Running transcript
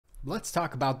Let's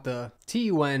talk about the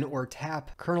TUN or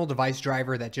TAP kernel device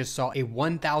driver that just saw a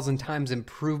 1,000 times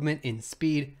improvement in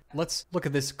speed. Let's look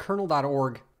at this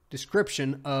kernel.org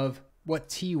description of what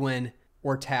TUN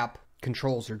or TAP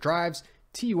controls or drives.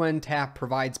 TUN TAP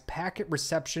provides packet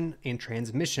reception and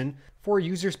transmission for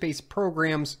user space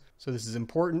programs. So this is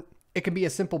important. It can be a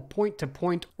simple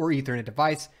point-to-point or Ethernet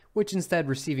device, which instead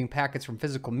receiving packets from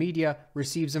physical media,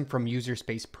 receives them from user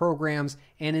space programs,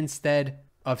 and instead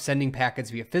of sending packets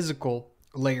via physical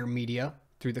layer media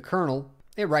through the kernel,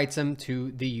 it writes them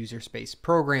to the user space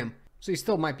program. So you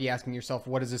still might be asking yourself,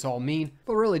 what does this all mean?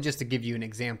 But really just to give you an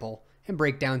example and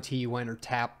break down TUN or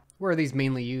TAP, where are these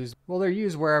mainly used? Well, they're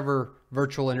used wherever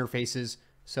virtual interfaces,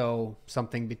 so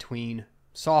something between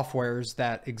softwares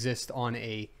that exist on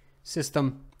a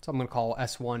system, so I'm going to call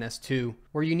S1, S2,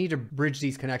 where you need to bridge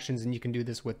these connections, and you can do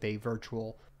this with a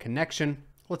virtual connection.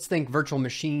 Let's think virtual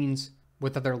machines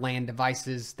with other LAN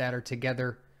devices that are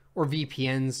together, or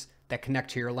VPNs that connect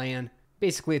to your LAN.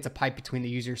 Basically, it's a pipe between the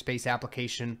user space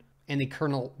application and the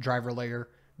kernel driver layer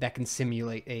that can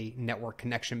simulate a network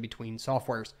connection between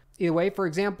softwares. Either way, for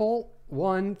example,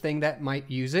 one thing that might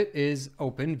use it is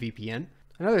OpenVPN.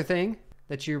 Another thing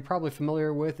that you're probably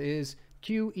familiar with is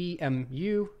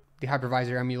QEMU, the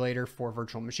hypervisor emulator for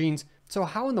virtual machines. So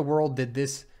how in the world did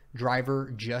this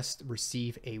driver just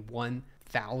receive a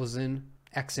 1000x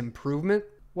improvement?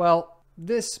 Well,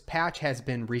 this patch has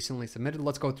been recently submitted.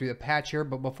 Let's go through the patch here,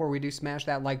 but before we do, smash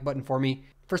that like button for me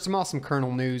for some awesome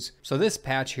kernel news. So this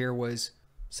patch here was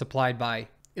supplied by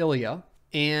Ilya,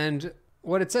 and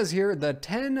what it says here, the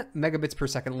 10 megabits per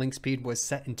second link speed was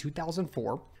set in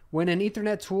 2004 when an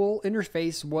Ethernet tool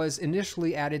interface was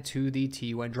initially added to the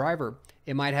TUN driver.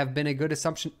 It might have been a good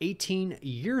assumption 18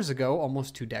 years ago,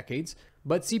 almost 2 decades,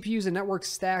 but CPUs and network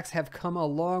stacks have come a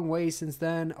long way since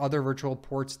then. Other virtual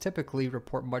ports typically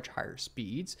report much higher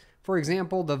speeds. For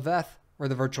example, the VETH, or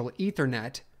the Virtual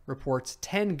Ethernet, reports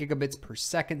 10 gigabits per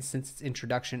second since its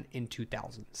introduction in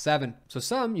 2007. So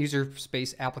some user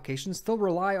space applications still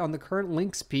rely on the current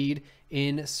link speed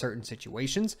in certain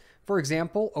situations. For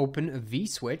example, Open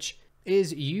vSwitch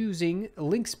is using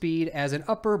link speed as an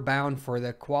upper bound for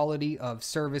the quality of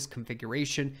service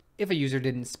configuration if a user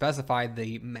didn't specify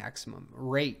the maximum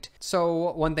rate.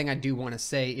 So one thing I do want to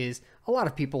say is a lot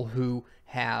of people who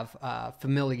have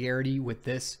familiarity with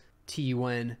this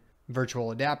TUN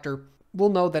virtual adapter will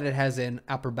know that it has an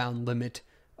upper bound limit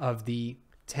of the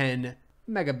 10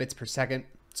 megabits per second.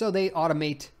 So they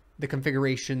automate the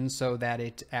configuration so that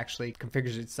it actually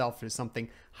configures itself as something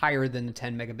higher than the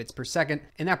 10 megabits per second.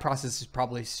 And that process is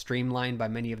probably streamlined by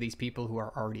many of these people who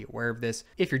are already aware of this.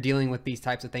 If you're dealing with these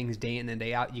types of things day in and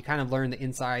day out, you kind of learn the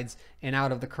insides and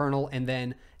out of the kernel and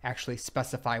then actually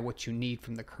specify what you need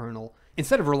from the kernel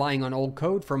instead of relying on old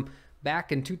code from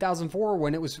back in 2004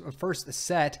 when it was first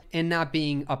set and not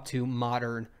being up to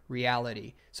modern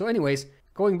reality. So anyways,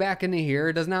 going back into here,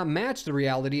 it does not match the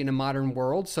reality in a modern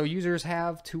world, so users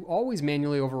have to always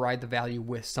manually override the value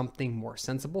with something more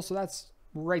sensible. So that's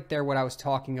right there what I was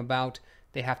talking about.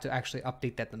 They have to actually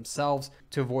update that themselves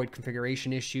to avoid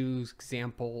configuration issues,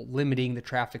 example, limiting the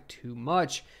traffic too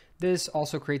much. This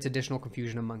also creates additional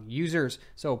confusion among users.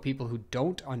 So people who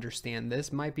don't understand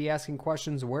this might be asking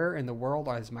questions, where in the world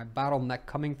is my bottleneck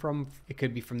coming from? It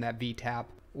could be from that VTAP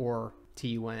or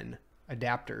TUN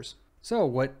adapters. So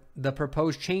what the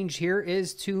proposed change here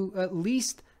is to at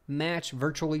least match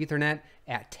virtual Ethernet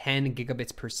at 10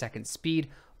 gigabits per second speed.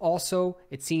 Also,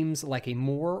 it seems like a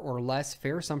more or less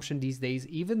fair assumption these days,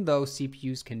 even though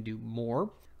CPUs can do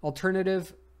more.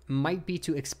 Alternative might be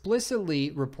to explicitly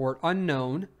report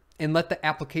unknown and let the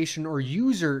application or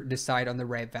user decide on the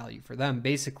right value for them.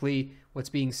 Basically, what's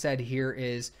being said here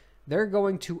is they're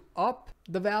going to up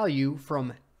the value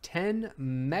from 10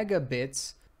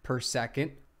 megabits per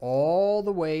second all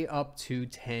the way up to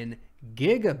 10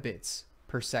 gigabits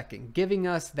per second, giving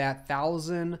us that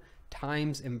 1,000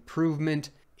 times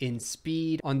improvement in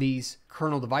speed on these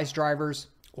kernel device drivers.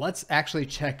 Let's actually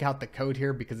check out the code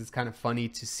here because it's kind of funny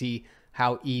to see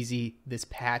how easy this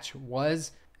patch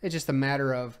was. It's just a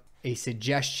matter of a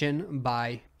suggestion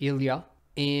by Ilya.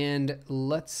 And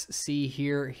let's see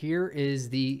here. Here is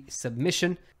the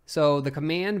submission. So the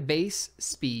command base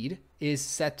speed is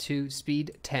set to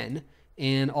speed 10.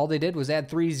 And all they did was add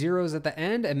 3 zeros at the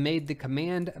end and made the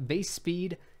command base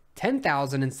speed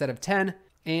 10,000 instead of 10.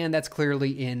 And that's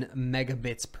clearly in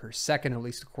megabits per second, at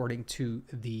least according to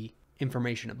the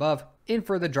information above. And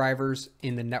for the drivers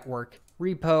in the network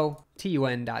repo,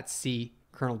 tun.c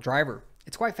kernel driver.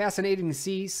 It's quite fascinating to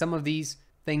see some of these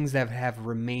things that have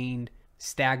remained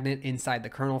stagnant inside the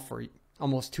kernel for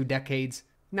almost 2 decades.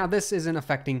 Now, this isn't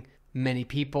affecting many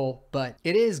people, but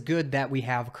it is good that we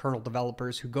have kernel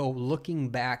developers who go looking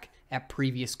back at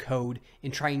previous code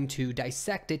and trying to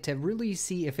dissect it to really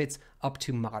see if it's up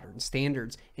to modern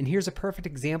standards. And here's a perfect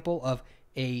example of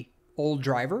a old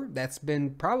driver that's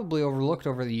been probably overlooked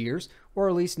over the years, or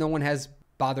at least no one has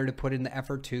bothered to put in the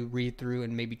effort to read through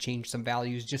and maybe change some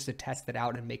values just to test it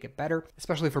out and make it better,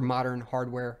 especially for modern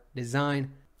hardware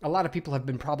design. A lot of people have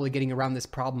been probably getting around this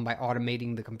problem by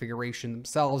automating the configuration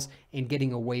themselves and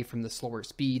getting away from the slower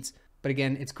speeds. But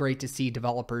again, it's great to see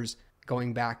developers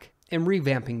going back and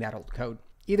revamping that old code.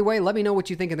 Either way, let me know what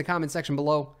you think in the comment section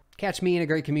below. Catch me in a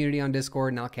great community on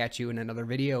Discord, and I'll catch you in another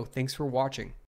video. Thanks for watching.